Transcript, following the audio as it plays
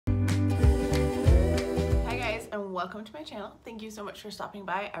welcome to my channel. Thank you so much for stopping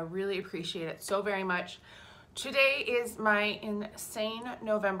by. I really appreciate it so very much. Today is my insane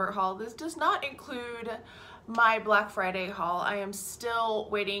November haul. This does not include my Black Friday haul. I am still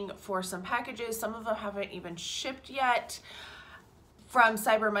waiting for some packages. Some of them haven't even shipped yet. From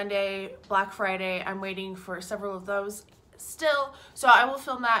Cyber Monday, Black Friday, I'm waiting for several of those still. So I will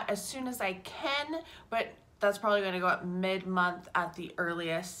film that as soon as I can, but that's probably going to go up mid-month at the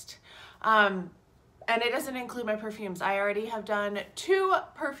earliest. And it doesn't include my perfumes. I already have done 2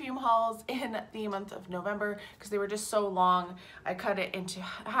 perfume hauls in the month of November because they were just so long. I cut it into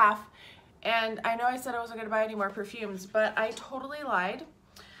half. And I know I said I wasn't going to buy any more perfumes, but I totally lied.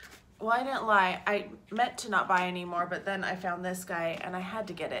 Well, I didn't lie. I meant to not buy any more, but then I found this guy and I had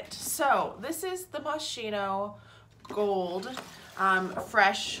to get it. So this is the Moschino Gold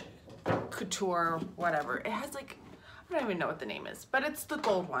Fresh Couture, whatever. It has like, I don't even know what the name is, but it's the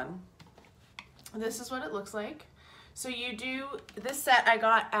gold one. This is what it looks like. So you do, this set I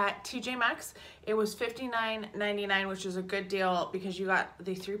got at TJMaxx. It was $59.99, which is a good deal because you got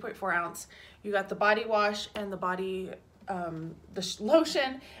the 3.4 ounce. You got the body wash and the body, the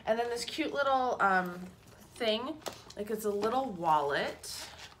lotion, and then this cute little thing. Like it's a little wallet,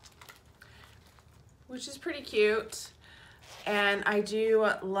 which is pretty cute. And I do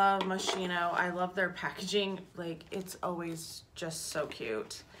love Moschino. I love their packaging. Like it's always just so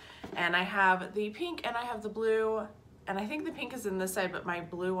cute. And I have the pink and I have the blue, and I think the pink is in this side, but my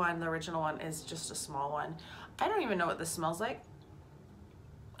blue one, the original one, is just a small one. I don't even know what this smells like.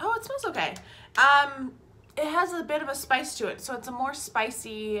 Oh, it smells okay. It has a bit of a spice to it, so it's a more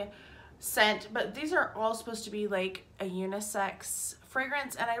spicy scent, but these are all supposed to be like a unisex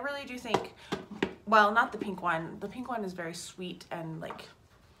fragrance, and I really do think, well, not the pink one. The pink one is very sweet and like,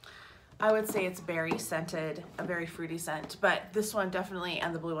 I would say it's berry scented, a very fruity scent, but this one definitely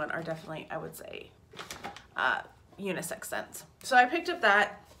and the blue one are definitely, I would say, unisex scents. So I picked up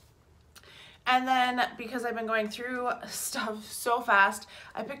that, and then because I've been going through stuff so fast,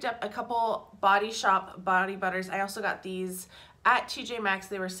 I picked up a couple Body Shop body butters. I also got these at TJMaxx.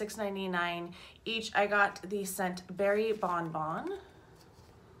 They were $6.99 each. I got the scent Berry Bonbon.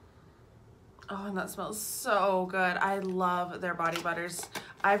 Oh, and that smells so good. I love their body butters.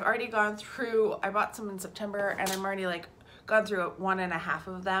 I've already gone through, I bought some in September, and I'm already like gone through 1.5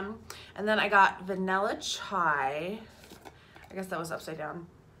 of them. And then I got Vanilla Chai. I guess that was upside down.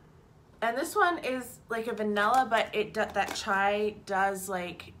 And this one is like a vanilla, but that chai does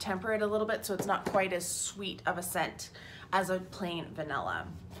like temper it a little bit, so it's not quite as sweet of a scent as a plain vanilla.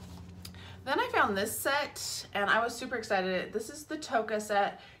 Then I found this set, and I was super excited. This is the Toca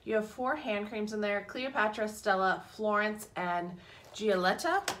set. You have 4 hand creams in there: Cleopatra, Stella, Florence, and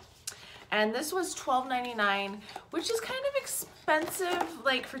Giulietta. And this was $12.99, which is kind of expensive,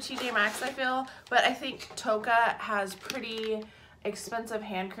 like for TJMaxx, I feel. But I think Toca has pretty expensive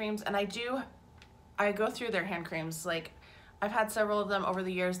hand creams, and I go through their hand creams. Like I've had several of them over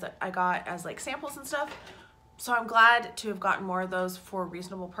the years that I got as like samples and stuff. So I'm glad to have gotten more of those for a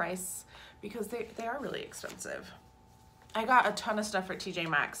reasonable price because they are really expensive. I got a ton of stuff for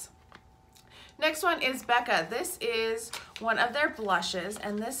TJMaxx. Next one is Becca. This is one of their blushes,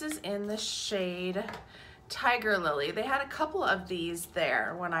 and this is in the shade Tiger Lily. They had a couple of these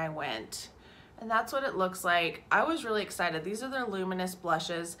there when I went, and that's what it looks like. I was really excited. These are their luminous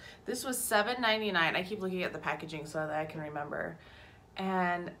blushes. This was $7.99. I keep looking at the packaging so that I can remember,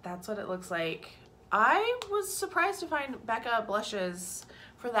 and that's what it looks like. I was surprised to find Becca blushes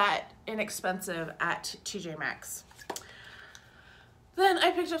for that inexpensive at TJMaxx. Then I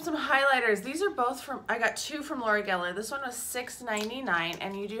picked up some highlighters. These are both from, I got 2 from Laura Geller. This one was $6.99,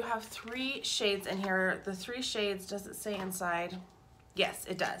 and you do have 3 shades in here. The 3 shades, does it say inside? Yes,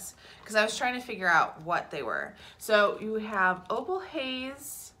 it does, because I was trying to figure out what they were. So you have Opal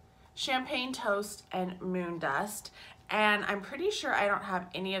Haze, Champagne Toast, and Moon Dust. And I'm pretty sure I don't have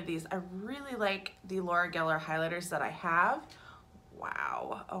any of these. I really like the Laura Geller highlighters that I have.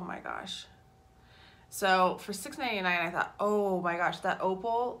 Wow, oh my gosh. So for $6.99, I thought, oh my gosh, that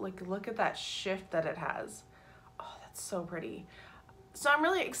opal, like look at that shift that it has. Oh, that's so pretty. So I'm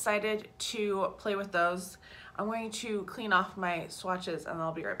really excited to play with those. I'm going to clean off my swatches and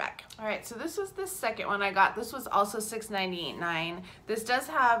I'll be right back. All right, so this was the second one I got. This was also $6.99. This does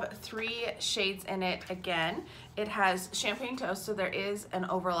have 3 shades in it again. It has Champagne Toast, so there is an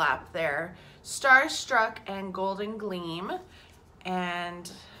overlap there. Starstruck and Golden Gleam.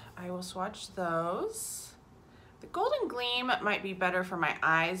 And I will swatch those. The Golden Gleam might be better for my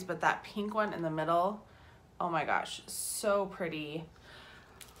eyes, but that pink one in the middle, oh my gosh, so pretty.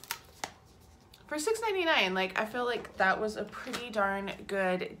 For $6.99, like I feel like that was a pretty darn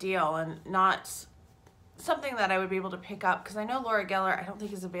good deal and not something that I would be able to pick up, because I know Laura Geller I don't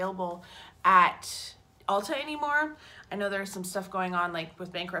think is available at Ulta anymore. I know there's some stuff going on like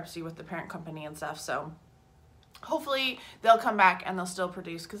with bankruptcy with the parent company and stuff, so hopefully they'll come back and they'll still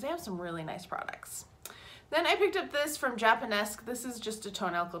produce, because they have some really nice products. Then I picked up this from Japanesque. This is just a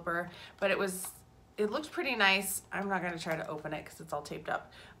toenail clipper, but it looked pretty nice. I'm not going to try to open it because it's all taped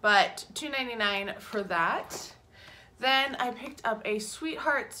up, but $2.99 for that. Then I picked up a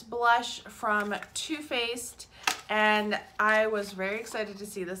Sweethearts blush from Too Faced, and I was very excited to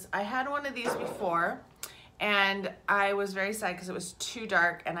see this. I had one of these before, and I was very sad because it was too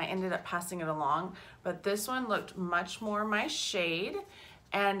dark, and I ended up passing it along, but this one looked much more my shade.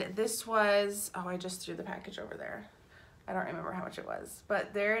 And this was, oh, I just threw the package over there. I don't remember how much it was,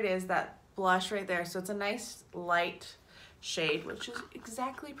 but there it is, that blush right there. So it's a nice light shade, which is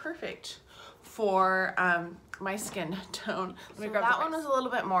exactly perfect for my skin tone. So that one was a little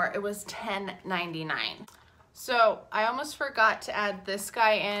bit more. It was $10.99. So I almost forgot to add this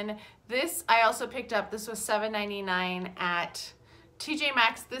guy in. This I also picked up. This was $7.99 at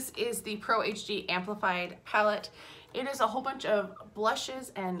TJMaxx. This is the Pro HD Amplified palette. It is a whole bunch of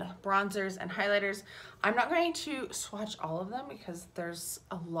blushes and bronzers and highlighters. I'm not going to swatch all of them because there's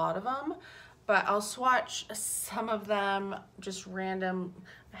a lot of them, but I'll swatch some of them, just random.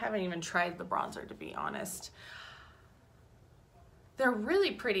 I haven't even tried the bronzer, to be honest. They're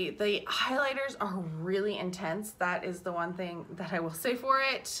really pretty. The highlighters are really intense. That is the one thing that I will say for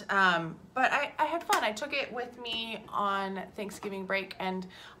it. But I had fun. I took it with me on Thanksgiving break, and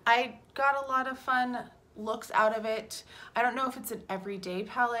I got a lot of fun looks out of it. I don't know if it's an everyday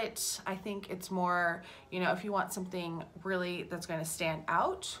palette. I think it's more, you know, if you want something really that's going to stand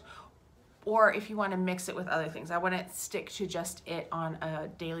out, or if you want to mix it with other things. I wouldn't stick to just it on a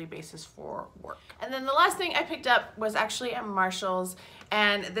daily basis for work. And then the last thing I picked up was actually at Marshall's,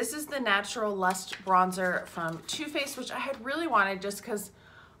 and this is the Natural Lust bronzer from Too Faced, which I had really wanted just because,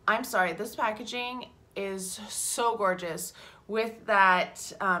 I'm sorry, this packaging is so gorgeous with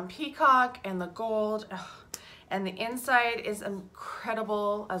that peacock and the gold. Ugh. And the inside is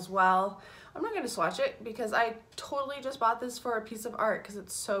incredible as well. I'm not going to swatch it because I totally just bought this for a piece of art because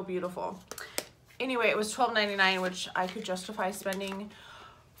it's so beautiful. Anyway, it was $12.99, which I could justify spending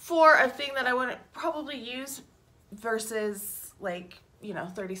for a thing that I wouldn't probably use versus, like, you know,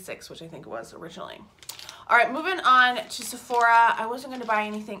 $36, which I think it was originally. All right, moving on to Sephora. I wasn't going to buy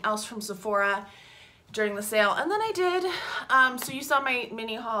anything else from Sephora during the sale, and then I did. So you saw my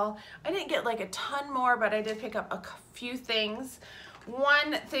mini haul. I didn't get like a ton more, but I did pick up a few things.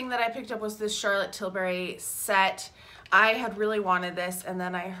 One thing that I picked up was this Charlotte Tilbury set. I had really wanted this, and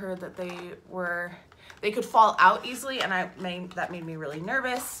then I heard that they could fall out easily, and that made me really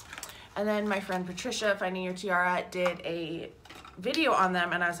nervous. And then my friend Patricia, Finding Your Tiara, did a video on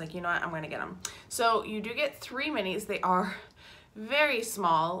them, and I was like, you know what, I'm gonna get them. So you do get 3 minis. They are very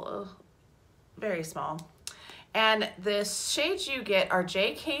small. Very small. And the shades you get are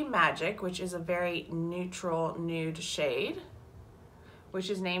JK Magic, which is a very neutral nude shade, which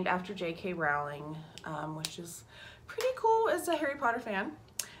is named after JK Rowling, which is pretty cool as a Harry Potter fan.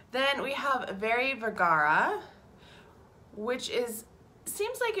 Then we have Very Vergara, which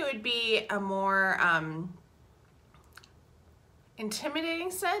seems like it would be a more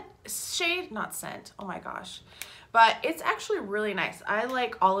intimidating shade, not scent, oh my gosh. But it's actually really nice. I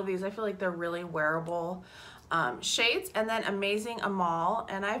like all of these. I feel like they're really wearable shades. And then Amazing Amal,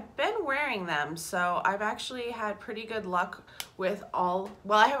 and I've been wearing them, so I've actually had pretty good luck with all.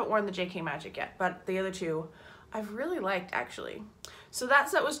 Well, I haven't worn the JK Magic yet, but the other two I've really liked, actually. So that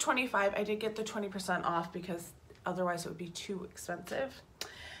set was $25. I did get the 20% off because otherwise it would be too expensive.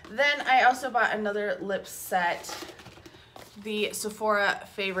 Then I also bought another lip set, the Sephora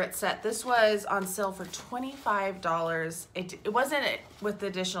favorite set. This was on sale for $25. It wasn't with the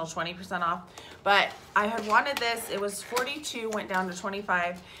additional 20% off, but I had wanted this. It was $42, went down to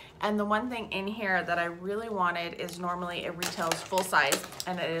 $25. And the one thing in here that I really wanted is normally it retails full size,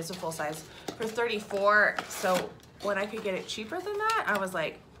 and it is a full size, for $34. So when I could get it cheaper than that, I was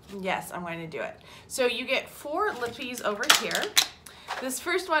like, yes, I'm going to do it. So you get 4 lippies over here. This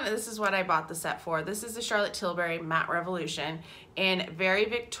first one, this is what I bought the set for. This is the Charlotte Tilbury Matte Revolution in Very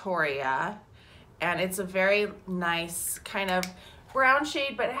Victoria, and it's a very nice kind of brown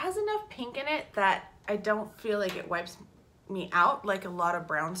shade, but it has enough pink in it that I don't feel like it wipes me out like a lot of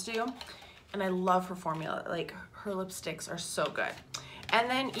browns do. And I love her formula. Like, her lipsticks are so good. And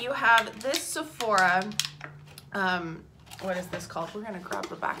then you have this Sephora, what is this called? We're gonna grab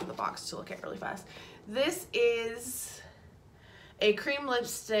the back of the box to look at really fast. This is a cream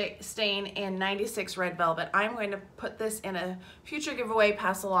lipstick stain in 96 Red Velvet. I'm going to put this in a future giveaway,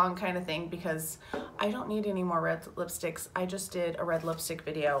 pass along kind of thing, because I don't need any more red lipsticks. I just did a red lipstick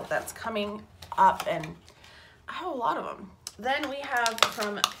video that's coming up, and I have a lot of them. Then we have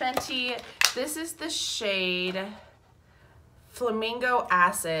from Fenty, this is the shade Flamingo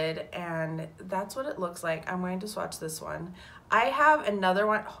Acid, and that's what it looks like. I'm going to swatch this one. I have another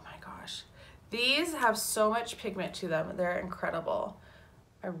one. Oh my gosh. These have so much pigment to them. They're incredible.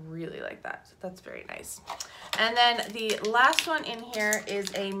 I really like that. That's very nice. And then the last one in here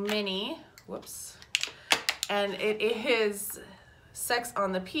is a mini, whoops, and it is Sex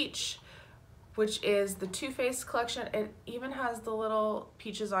on the Peach, which is the Too Faced collection. It even has the little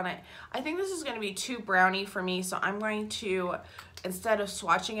peaches on it. I think this is going to be too browny for me, so I'm going to, instead of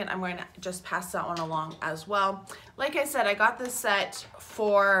swatching it, I'm going to just pass that one along as well. Like I said, I got this set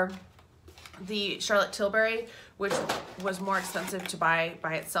for the Charlotte Tilbury, which was more expensive to buy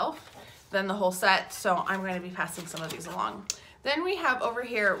by itself than the whole set, so I'm going to be passing some of these along. Then we have over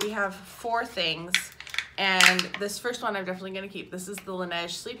here, we have 4 things, and this first one I'm definitely going to keep. This is the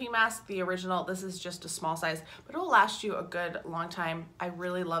Laneige Sleeping Mask, the original. This is just a small size, but it will last you a good long time. I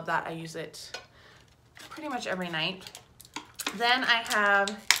really love that. I use it pretty much every night. Then I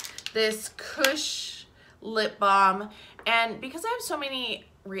have this Kush lip balm, and because I have so many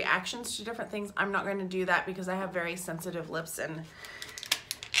reactions to different things, I'm not going to do that because I have very sensitive lips, and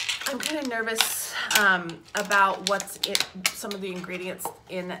I'm kind of nervous about what's some of the ingredients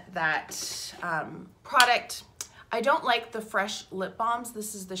in that product. I don't like the fresh lip balms.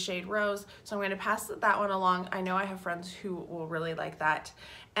 This is the shade Rose, so I'm going to pass that one along. I know I have friends who will really like that.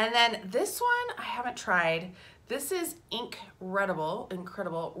 And then this one I haven't tried. This is Incredible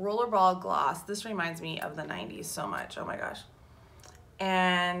Rollerball Gloss. This reminds me of the 90s so much. Oh my gosh.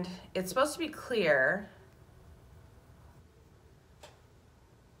 And it's supposed to be clear.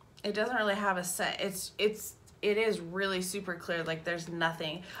 It doesn't really have a scent. It is really super clear, like there's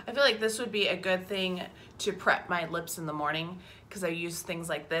nothing. I feel like this would be a good thing to prep my lips in the morning because I use things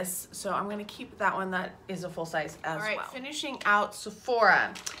like this. So I'm gonna keep that one. That is a full size as well. All right, finishing out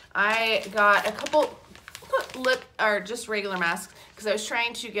Sephora. I got a couple lip or just regular masks because I was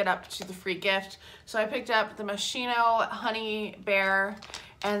trying to get up to the free gift. So I picked up the Moschino Honey Bear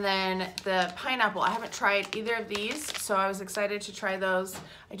and then the Pineapple. I haven't tried either of these, so I was excited to try those.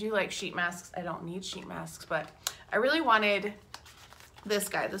 I do like sheet masks. I don't need sheet masks, but I really wanted this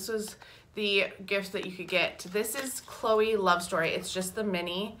guy. This was the gift that you could get. This is Chloe Love Story. It's just the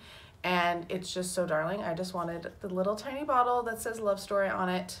mini, and it's just so darling. I just wanted the little tiny bottle that says Love Story on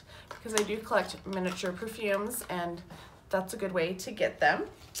it because I do collect miniature perfumes, and that's a good way to get them.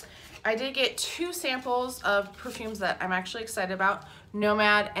 I did get 2 samples of perfumes that I'm actually excited about,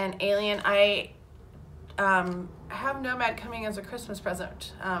 Nomad and Alien. I have Nomad coming as a Christmas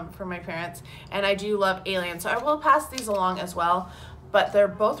present for my parents, and I do love Alien, so I will pass these along as well, but they're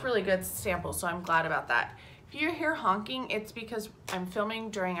both really good samples, so I'm glad about that. If you're here honking, it's because I'm filming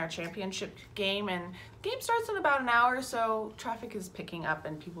during our championship game, and the game starts in about an hour, so traffic is picking up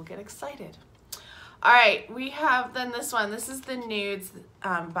and people get excited. All right, we have then this one. This is the Nudes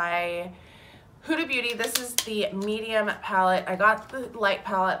by Huda Beauty. This is the medium palette. I got the light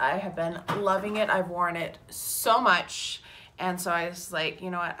palette. I have been loving it. I've worn it so much. And so I was like,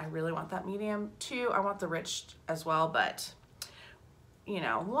 you know what? I really want that medium too. I want the rich as well, but you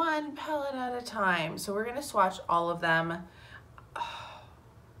know, one palette at a time. So we're gonna swatch all of them. Oh,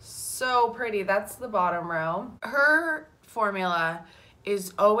 so pretty. That's the bottom row. Her formula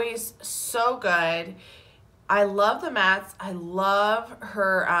is always so good. I love the mattes. I love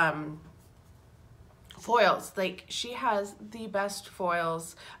her foils. Like, she has the best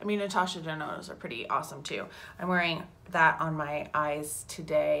foils. I mean, Natasha Denona's are pretty awesome too. I'm wearing that on my eyes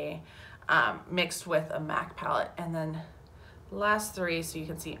today, mixed with a MAC palette. And then the last 3, so you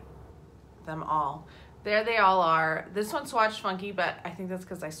can see them all. There they all are. This one swatched funky, but I think that's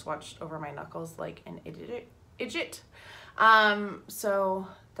because I swatched over my knuckles like an idiot. So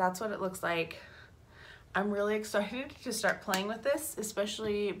that's what it looks like. I'm really excited to start playing with this,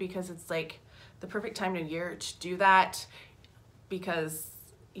 especially because it's like the perfect time of year to do that, because,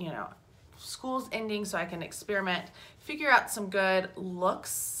 you know, school's ending, so I can experiment, figure out some good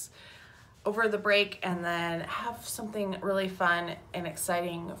looks over the break, and then have something really fun and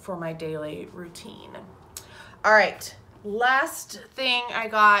exciting for my daily routine. All right, last thing I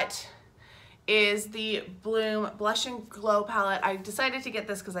got is the Bloom Blush and Glow palette. I decided to get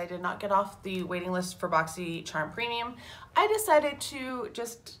this because I did not get off the waiting list for Boxy Charm Premium. I decided to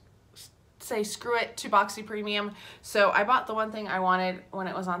just say screw it to Boxy Premium. So I bought the one thing I wanted when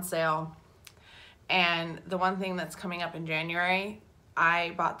it was on sale, and the one thing that's coming up in January,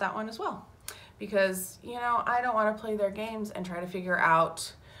 I bought that one as well. Because, you know, I don't want to play their games and try to figure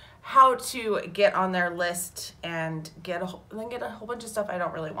out how to get on their list and get a whole bunch of stuff I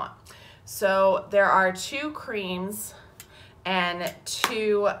don't really want. So there are 2 creams and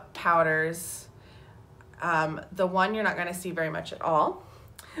 2 powders. The one you're not going to see very much at all.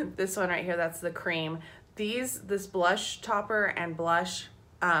 This one right here, that's the cream. This blush topper and blush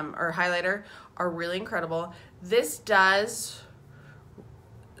or highlighter are really incredible. This does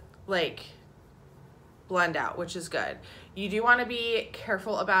like blend out, which is good. You do want to be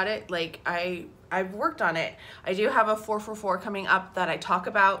careful about it. Like I've worked on it. I do have a 444 coming up that I talk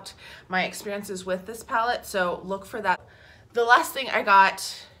about my experiences with this palette, so look for that. The last thing I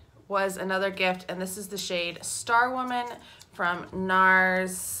got was another gift, and this is the shade Star Woman from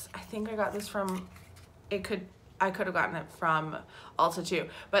NARS. I think I got this from, I could have gotten it from Ulta too,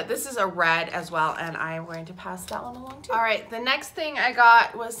 but this is a red as well, and I'm going to pass that one along too. All right, the next thing I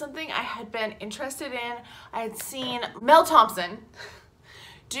got was something I had been interested in. I had seen Mel Thompson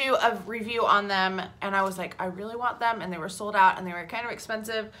do a review on them, and I was like, I really want them, and they were sold out, and they were kind of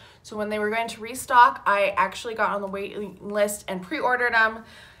expensive. So when they were going to restock, I actually got on the waiting list and pre-ordered them.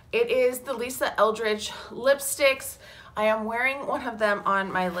 It is the Lisa Eldridge lipsticks. I am wearing one of them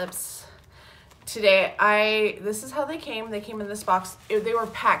on my lips today. This is how they came. They came in this box. They were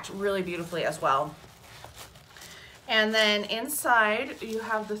packed really beautifully as well. And then inside you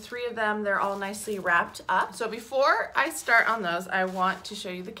have the 3 of them. They're all nicely wrapped up. So before I start on those, I want to show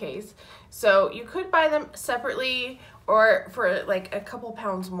you the case. So you could buy them separately, or for like a couple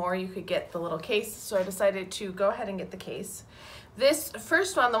pounds more, you could get the little case. So I decided to go ahead and get the case. This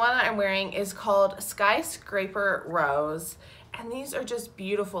first one, the one that I'm wearing, is called Skyscraper Rose. And these are just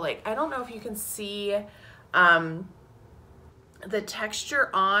beautiful. Like, I don't know if you can see the texture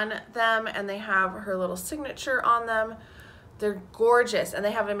on them, and they have her little signature on them. They're gorgeous, and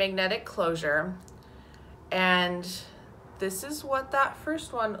they have a magnetic closure. And this is what that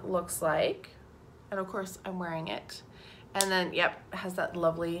first one looks like. And of course, I'm wearing it. And then, yep, it has that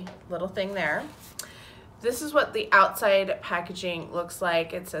lovely little thing there. This is what the outside packaging looks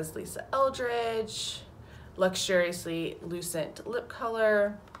like. It says Lisa Eldridge, luxuriously lucent lip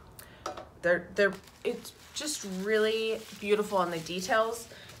color. It's just really beautiful, and the details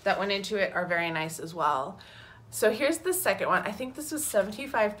that went into it are very nice as well. So here's the second one. I think this was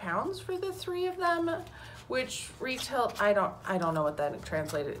 75 pounds for the 3 of them, which retailed, I don't know what that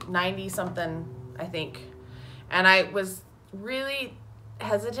translated, 90 something, I think. And I was really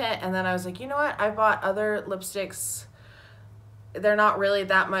hesitant, and then I was like, you know what? I bought other lipsticks. They're not really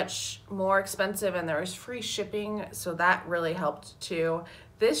that much more expensive, and there was free shipping, so that really helped too.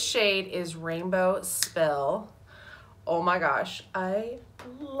 This shade is Rainbow Spill. Oh my gosh, I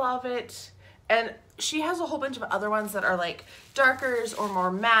love it. And she has a whole bunch of other ones that are like darkers or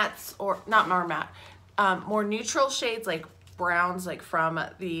more mattes, or not more matte, more neutral shades like browns, like from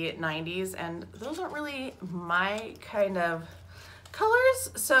the 90s, and those aren't really my kind of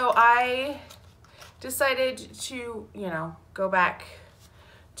colors. So I decided to, you know, go back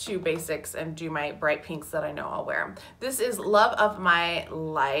to basics and do my bright pinks that I know I'll wear. This is Love of My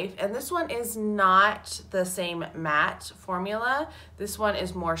Life, and this one is not the same matte formula. This one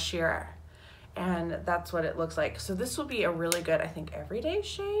is more sheer, and that's what it looks like. So this will be a really good, I think, everyday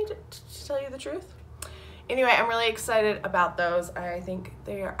shade, to tell you the truth. Anyway, I'm really excited about those. I think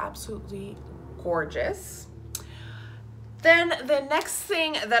they are absolutely gorgeous. Then the next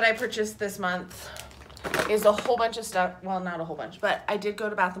thing that I purchased this month is a whole bunch of stuff. Well, not a whole bunch, but I did go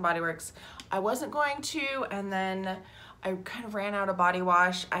to Bath & Body Works. I wasn't going to, and then I kind of ran out of body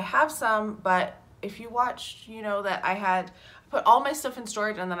wash. I have some, but if you watched, you know that I put all my stuff in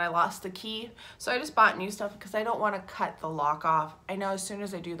storage, and then I lost the key. So I just bought new stuff because I don't want to cut the lock off. I know as soon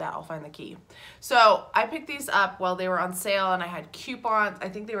as I do that, I'll find the key. So I picked these up while they were on sale, and I had coupons. I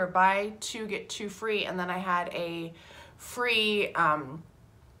think they were buy 2 get 2 free, and then I had a free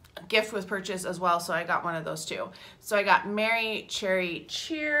gift with purchase as well, so I got one of those too. So I got Mary Cherry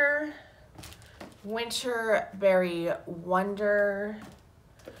Cheer, Winter Berry Wonder,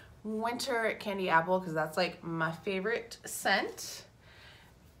 Winter Candy Apple, because that's like my favorite scent.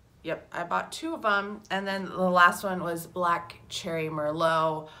 Yep, I bought 2 of them, and then the last one was Black Cherry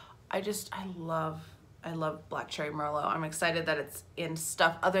Merlot. I love Black Cherry Merlot. I'm excited that it's in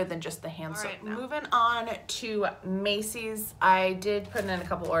stuff other than just the hand soap. Right, moving on to Macy's. I did put in a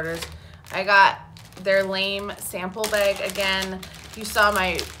couple orders. I got their Lame sample bag again. If you saw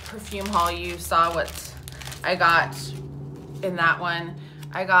my perfume haul, you saw what I got in that one.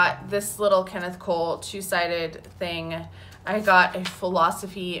 I got this little Kenneth Cole 2-sided thing. I got a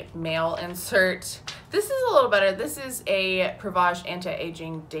Philosophy mail insert. This is a little better. This is a Provage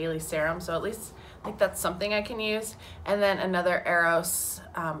Anti-Aging Daily Serum, so at least Like that's something I can use. And then another Eros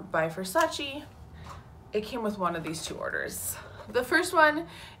by Versace. It came with one of these 2 orders. The first one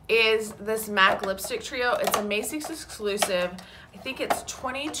is this MAC lipstick trio. It's a Macy's exclusive. I think it's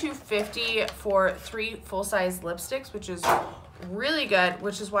 $22.50 for 3 full-size lipsticks, which is really good,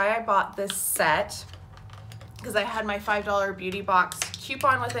 which is why I bought this set, because I had my $5 beauty box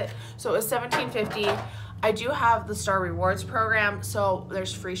coupon with it, so it was $17.50. I do have the Star Rewards program, so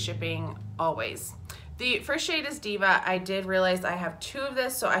there's free shipping always. The first shade is Diva. I did realize I have 2 of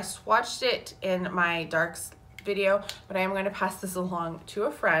this, so I swatched it in my darks video, but I am going to pass this along to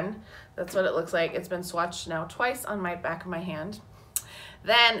a friend. That's what it looks like. It's been swatched now twice on my back of my hand.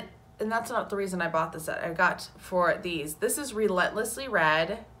 Then, and that's not the reason I bought this set. I got for these. This is Relentlessly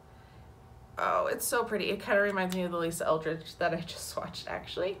Red. Oh, it's so pretty. It kind of reminds me of the Lisa Eldridge that I just swatched,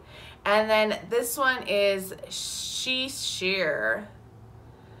 actually. And then this one is Sheer,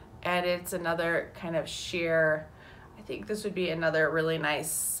 and it's another kind of sheer. I think this would be another really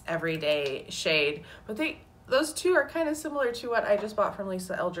nice everyday shade, but those 2 are kind of similar to what I just bought from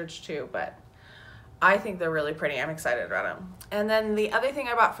Lisa Eldridge too, but I think they're really pretty. I'm excited about them. And then the other thing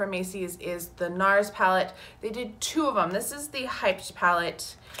I bought from Macy's is the NARS palette. They did 2 of them. This is the Hyped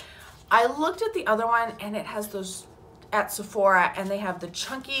palette. I looked at the other one and it has those at Sephora, and they have the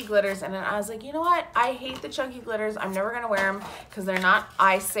chunky glitters, and then I was like, you know what? I hate the chunky glitters. I'm never gonna wear them because they're not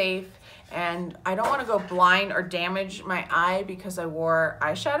eye safe, and I don't wanna go blind or damage my eye because I wore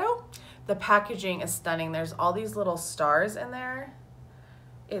eyeshadow. The packaging is stunning. There's all these little stars in there.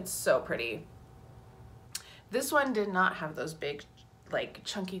 It's so pretty. This one did not have those big, like,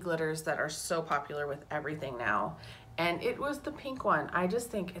 chunky glitters that are so popular with everything now. And it was the pink one. I just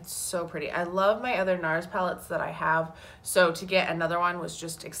think it's so pretty. I love my other NARS palettes that I have, so to get another one was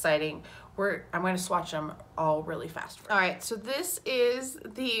just exciting. I'm going to swatch them all really fast. All right, so this is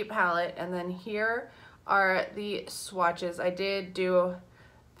the palette, and then here are the swatches. I did do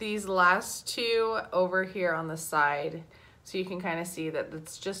these last 2 over here on the side, so you can kind of see that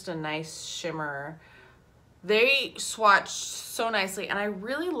it's just a nice shimmer. They swatched so nicely, and I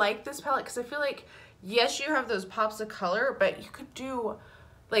really like this palette because I feel like, yes, you have those pops of color, but you could do,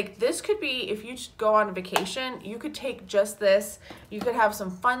 like, this could be, if you just go on vacation, you could take just this. You could have some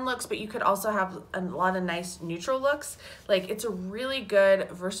fun looks, but you could also have a lot of nice neutral looks. Like, it's a really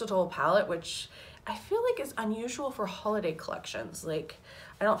good, versatile palette, which I feel like is unusual for holiday collections. Like,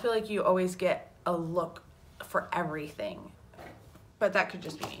 I don't feel like you always get a look for everything, but that could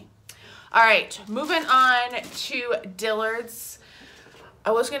just be me. All right, moving on to Dillard's.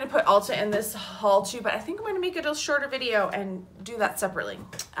 I was going to put Ulta in this haul too, but I think I'm going to make it a shorter video and do that separately.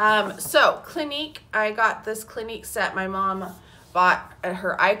 So Clinique, I got this Clinique set. My mom bought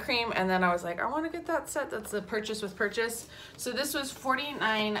her eye cream, and then I was like, I want to get that set. That's a purchase with purchase. So this was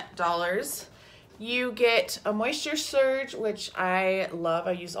 $49. You get a moisture surge, which I love.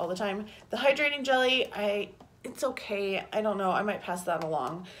 I use all the time. The hydrating jelly, it's okay. I don't know. I might pass that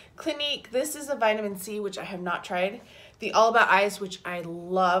along. Clinique, this is a vitamin C, which I have not tried. The All About Eyes, which I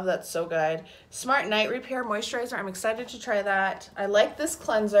love. That's so good. Smart Night Repair Moisturizer. I'm excited to try that. I like this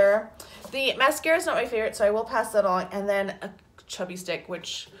cleanser. The mascara is not my favorite, so I will pass that along. And then a Chubby Stick,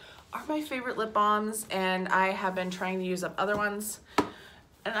 which are my favorite lip balms, and I have been trying to use up other ones.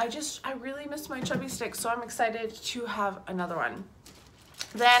 And I really miss my Chubby Stick, so I'm excited to have another one.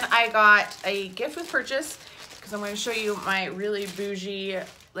 Then I got a gift with purchase, because I'm going to show you my really bougie,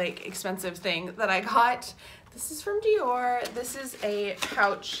 like, expensive thing that I got. This is from Dior. This is a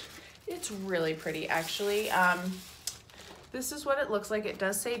pouch. It's really pretty, actually. This is what it looks like. It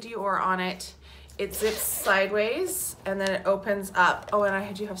does say Dior on it. It zips sideways, and then it opens up. Oh, and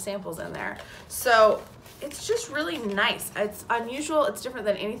I do have samples in there. So it's just really nice. It's unusual. It's different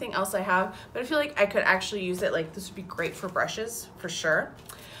than anything else I have, but I feel like I could actually use it. Like, this would be great for brushes, for sure.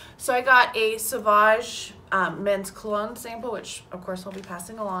 So I got a Sauvage men's cologne sample, which of course I'll be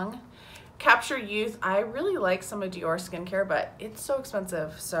passing along. Capture Youth. I really like some of Dior skincare, but it's so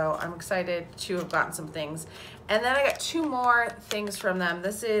expensive, so I'm excited to have gotten some things. And then I got 2 more things from them.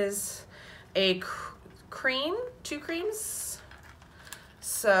 This is a cream, 2 creams.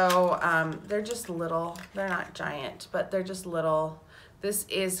 So they're just little. They're not giant, but they're just little. This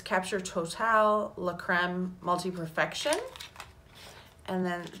is Capture Total La Creme Multi Perfection. And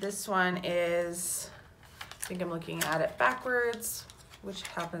then this one is, I think I'm looking at it backwards, which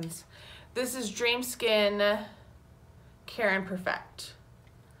happens. This is Dream Skin Care and Perfect.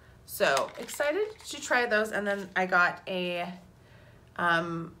 So excited to try those. And then I got a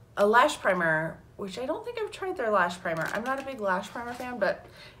lash primer, which I don't think I've tried their lash primer. I'm not a big lash primer fan, but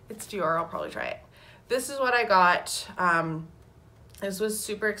it's Dior. I'll probably try it. This is what I got. This was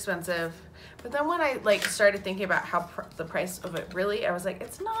super expensive. But then when I like started thinking about how the price of it really, I was like,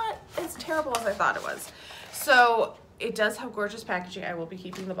 it's not as terrible as I thought it was. So it does have gorgeous packaging. I will be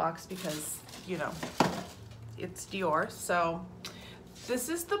keeping the box because, you know, it's Dior. So this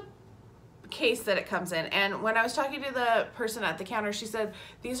is the case that it comes in. And when I was talking to the person at the counter, she said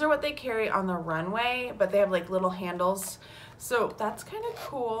these are what they carry on the runway, but they have like little handles. So that's kind of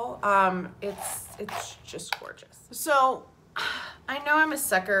cool. It's just gorgeous. So I know I'm a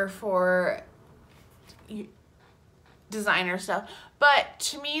sucker for designer stuff, but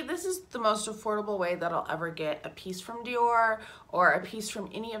to me this is the most affordable way that I'll ever get a piece from Dior or a piece from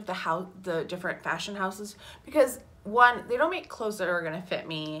any of the different fashion houses, because one, they don't make clothes that are gonna fit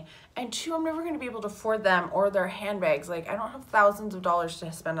me, and two, I'm never gonna be able to afford them or their handbags. Like, I don't have thousands of dollars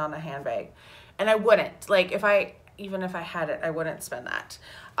to spend on a handbag, and I wouldn't. Like, even if I had it, I wouldn't spend that.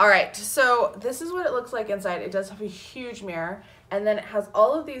 All right, so this is what it looks like inside. It does have a huge mirror, and then it has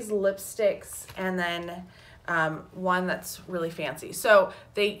all of these lipsticks, and then one that's really fancy. So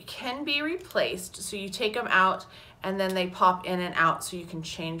they can be replaced. So you take them out, and then they pop in and out, so you can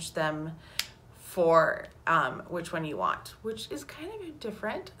change them for which one you want, which is kind of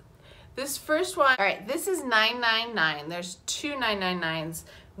different. This first one, all right, this is $9.99. There's two $9.99s.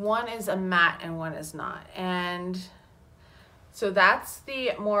 One is a matte and one is not. And so that's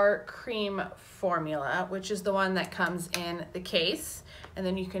the more cream formula, which is the one that comes in the case, and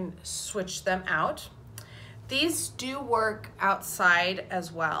then you can switch them out. These do work outside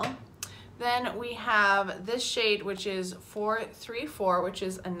as well. Then we have this shade, which is 434, which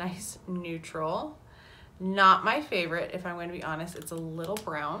is a nice neutral. Not my favorite, if I'm going to be honest. It's a little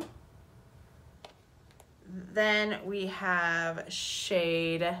brown. Then we have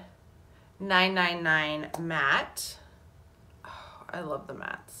shade 999 matte. Oh, I love the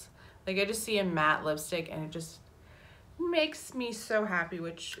mattes. Like, I just see a matte lipstick and it just makes me so happy,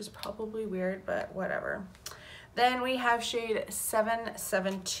 which is probably weird, but whatever. Then we have shade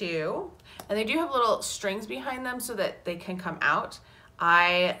 772, and they do have little strings behind them so that they can come out.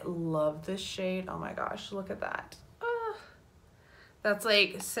 I love this shade. Oh my gosh, look at that. That's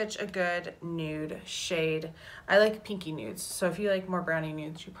like such a good nude shade. I like pinky nudes, so if you like more brownie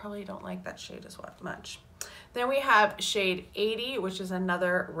nudes, you probably don't like that shade as much. Then we have shade 80, which is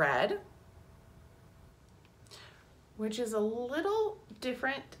another red, which is a little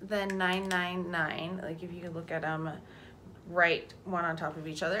different than 999. Like, if you look at them right one on top of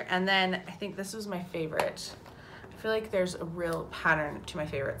each other. And then I think this was my favorite. I feel like there's a real pattern to my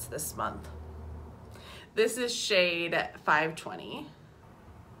favorites this month. This is shade 520.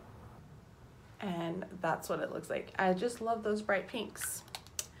 And that's what it looks like. I just love those bright pinks.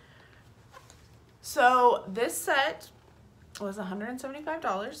 So this set was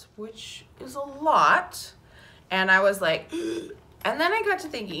 $175, which is a lot. And I was like, and then I got to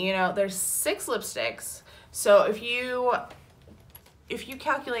thinking, you know, there's 6 lipsticks. So if you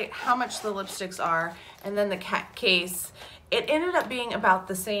calculate how much the lipsticks are and then the case, it ended up being about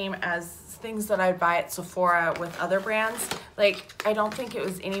the same as things that I'd buy at Sephora with other brands. Like, I don't think it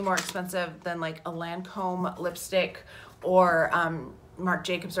was any more expensive than like a Lancome lipstick or Marc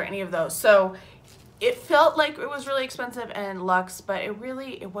Jacobs or any of those. So it felt like it was really expensive and luxe, but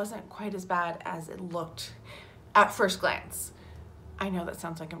it wasn't quite as bad as it looked at first glance. I know that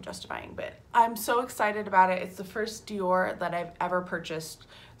sounds like I'm justifying, but I'm so excited about it. It's the first Dior that I've ever purchased.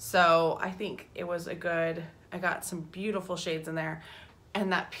 So I think it was I got some beautiful shades in there.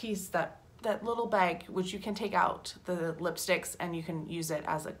 And that piece, that little bag, which you can take out the lipsticks and you can use it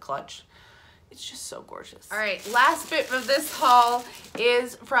as a clutch. It's just so gorgeous. All right, last bit of this haul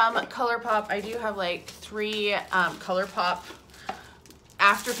is from ColourPop. I do have like 3 ColourPop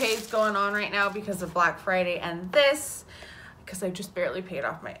afterpays going on right now because of Black Friday and this, because I just barely paid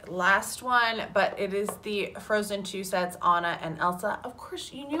off my last one, but it is the Frozen 2 sets, Anna and Elsa. Of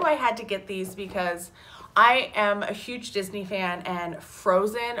course, you knew I had to get these because I am a huge Disney fan, and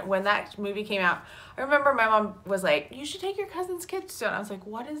Frozen, when that movie came out, I remember my mom was like, you should take your cousin's kids to it. And I was like,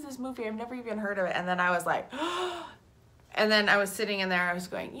 what is this movie? I've never even heard of it. And then I was like, oh. And then I was sitting in there, I was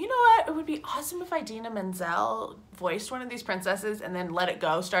going, you know what? It would be awesome if Idina Menzel voiced one of these princesses and then Let It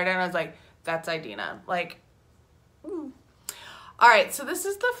Go started. And I was like, that's Idina. Like, All right, so this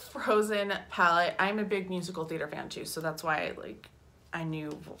is the Frozen palette. I'm a big musical theater fan too, so that's why I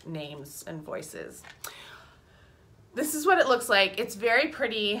knew names and voices. This is what it looks like. It's very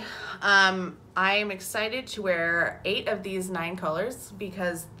pretty. I am excited to wear 8 of these 9 colors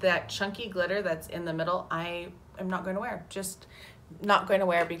because that chunky glitter that's in the middle, I am not going to wear. Just not going to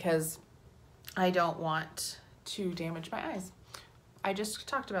wear because I don't want to damage my eyes. I just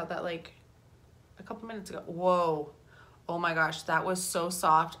talked about that like a couple minutes ago. Whoa. Oh my gosh, that was so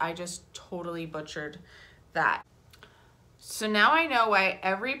soft. I just totally butchered that. So now I know why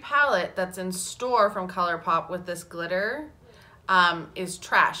every palette that's in store from ColourPop with this glitter is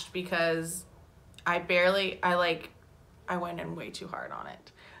trashed, because I went in way too hard on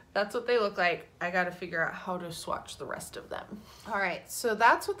it. That's what they look like. I gotta figure out how to swatch the rest of them. All right, so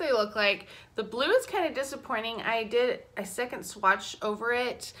that's what they look like. The blue is kind of disappointing. I did a second swatch over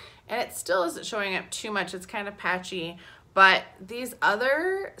it and it still isn't showing up too much. It's kind of patchy, but these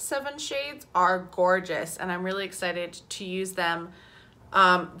other 7 shades are gorgeous and I'm really excited to use them.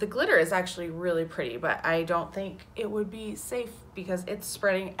 The glitter is actually really pretty, but I don't think it would be safe because it's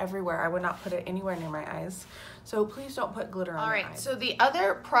spreading everywhere. I would not put it anywhere near my eyes. So please don't put glitter on your eyes. All right, so the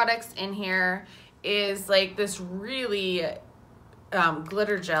other products in here is like this really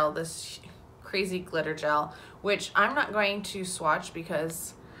glitter gel, this crazy glitter gel, which I'm not going to swatch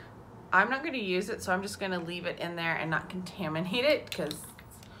because I'm not going to use it. So I'm just going to leave it in there and not contaminate it, because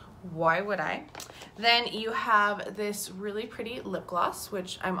why would I? Then you have this really pretty lip gloss,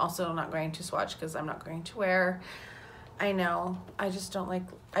 which I'm also not going to swatch because I'm not going to wear. I know, I just don't like,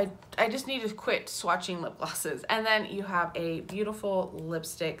 I just need to quit swatching lip glosses. And then you have a beautiful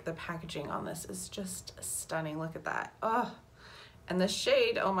lipstick. The packaging on this is just stunning. Look at that. Oh, and the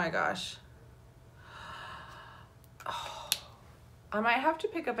shade, oh my gosh. Oh, I might have to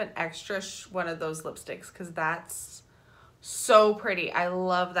pick up an extra one of those lipsticks because that's so pretty. I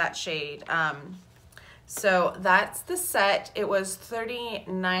love that shade. So that's the set. It was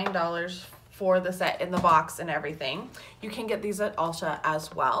 $39 for the set in the box and everything. You can get these at Ulta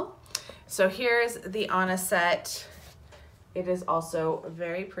as well. So here's the Anna set. It is also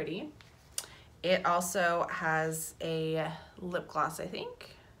very pretty. It also has a lip gloss, I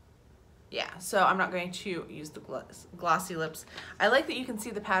think. Yeah, so I'm not going to use the glossy lips. I like that you can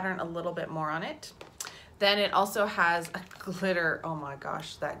see the pattern a little bit more on it. Then it also has a glitter. Oh my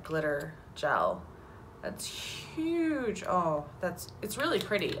gosh, that glitter gel. That's huge. Oh, it's really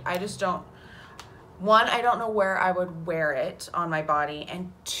pretty. I just don't, one, I don't know where I would wear it on my body.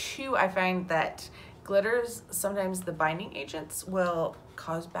 And 2, I find that glitters, sometimes the binding agents will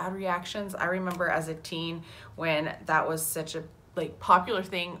cause bad reactions. I remember as a teen when that was such a popular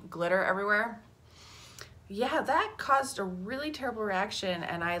thing, glitter everywhere. Yeah, that caused a really terrible reaction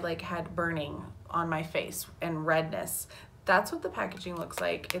and I had burning on my face and redness. That's what the packaging looks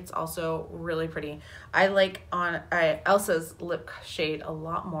like. It's also really pretty. I like Elsa's lip shade a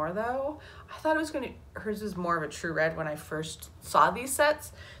lot more though. I thought it was hers is more of a true red when I first saw these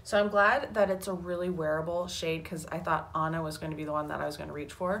sets. So I'm glad that it's a really wearable shade because I thought Anna was going to be the one that I was going to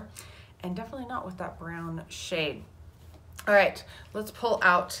reach for. And definitely not with that brown shade. All right, let's pull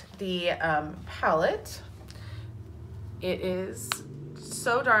out the palette. It is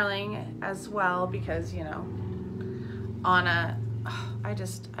so darling as well because, you know, Anna,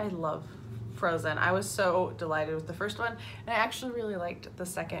 I love Frozen. I was so delighted with the first one, and I actually really liked the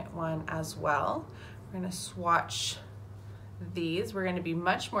second one as well. We're gonna swatch these. We're gonna be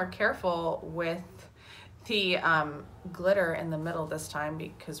much more careful with the glitter in the middle this time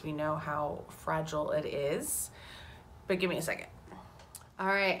because we know how fragile it is. But give me a second. All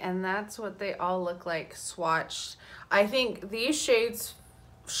right, and that's what they all look like swatched. I think these shades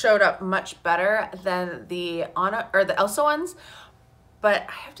showed up much better than the Anna or the Elsa ones, but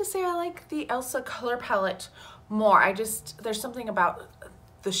I have to say I like the Elsa color palette more. There's something about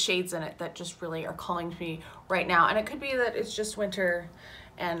the shades in it that just really are calling to me right now, and it could be that it's just winter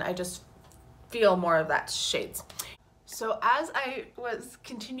and I just feel more of that shades. So as I was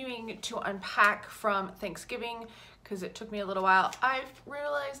continuing to unpack from Thanksgiving, because it took me a little while, I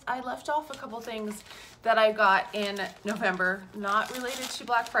realized I left off a couple things that I got in November, not related to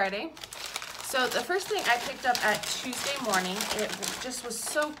Black Friday. So the first thing I picked up at Tuesday morning, it just was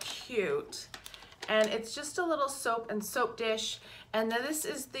so cute. And it's just a little soap and soap dish. And then this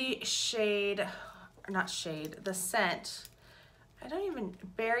is the shade, or not shade, the scent.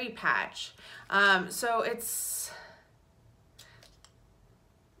 Berry Patch. So it's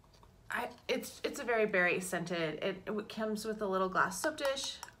a very berry scented. It comes with a little glass soap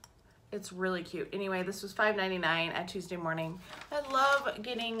dish. It's really cute. Anyway, this was $5.99 at Tuesday morning. I love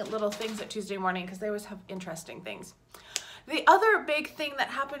getting little things at Tuesday morning because they always have interesting things. The other big thing that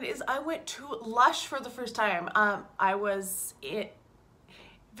happened is I went to Lush for the first time. I was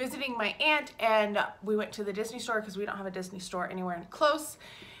visiting my aunt and we went to the Disney store because we don't have a Disney store anywhere close.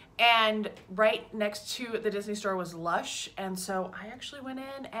 And right next to the Disney store was Lush. And so I actually went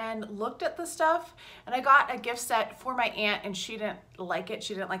in and looked at the stuff and I got a gift set for my aunt and she didn't like it.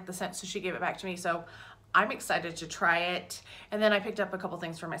 She didn't like the scent, so she gave it back to me. So I'm excited to try it. And then I picked up a couple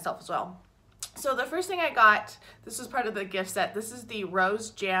things for myself as well. So the first thing I got, this was part of the gift set. This is the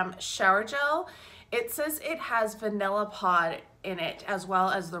Rose Jam Shower Gel. It says it has vanilla pod in it as well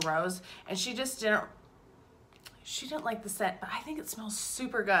as the rose, and she didn't like the scent, but I think it smells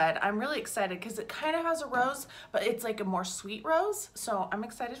super good. I'm really excited because it kind of has a rose, but it's like a more sweet rose, so I'm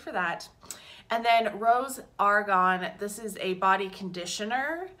excited for that. And then Rose Argan, this is a body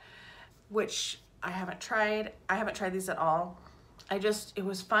conditioner, which I haven't tried. I haven't tried these at all. It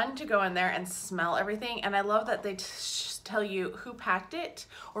was fun to go in there and smell everything, and I love that they tell you who packed it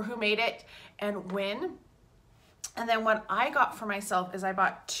or who made it and when. And then what I got for myself is I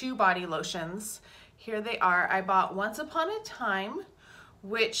bought 2 body lotions. Here they are. I bought Once Upon a Time,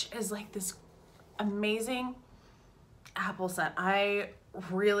 which is like this amazing apple scent. I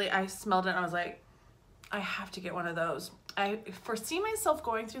smelled it and I was like, I have to get one of those. I foresee myself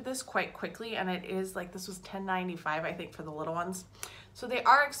going through this quite quickly, and it is like, this was $10.95 I think for the little ones. So they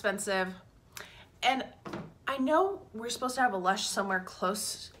are expensive. And I know we're supposed to have a Lush somewhere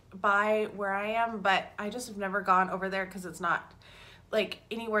close by where I am, but I just have never gone over there because it's not like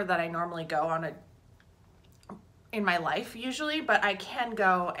anywhere that I normally go in my life usually, but I can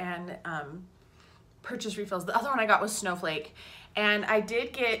go and purchase refills. The other one I got was Snowflake, and I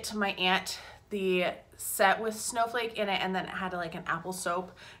did get my aunt the set with Snowflake in it, and then it had like an apple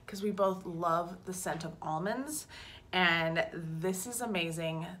soap because we both love the scent of almonds, and this is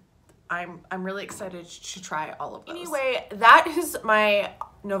amazing. I'm really excited to try all of those. Anyway, that is my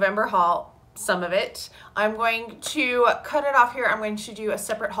November haul, some of it. I'm going to cut it off here. I'm going to do a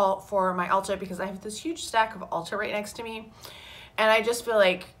separate haul for my Ulta because I have this huge stack of Ulta right next to me, and I just feel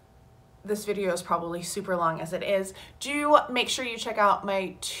like this video is probably super long as it is. Do make sure you check out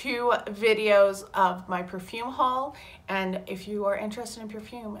my 2 videos of my perfume haul, and if you are interested in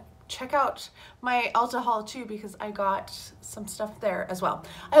perfume, check out my Ulta haul too because I got some stuff there as well.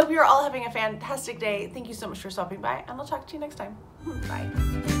 I hope you're all having a fantastic day. Thank you so much for stopping by, and I'll talk to you next time.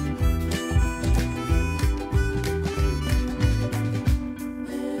 Bye.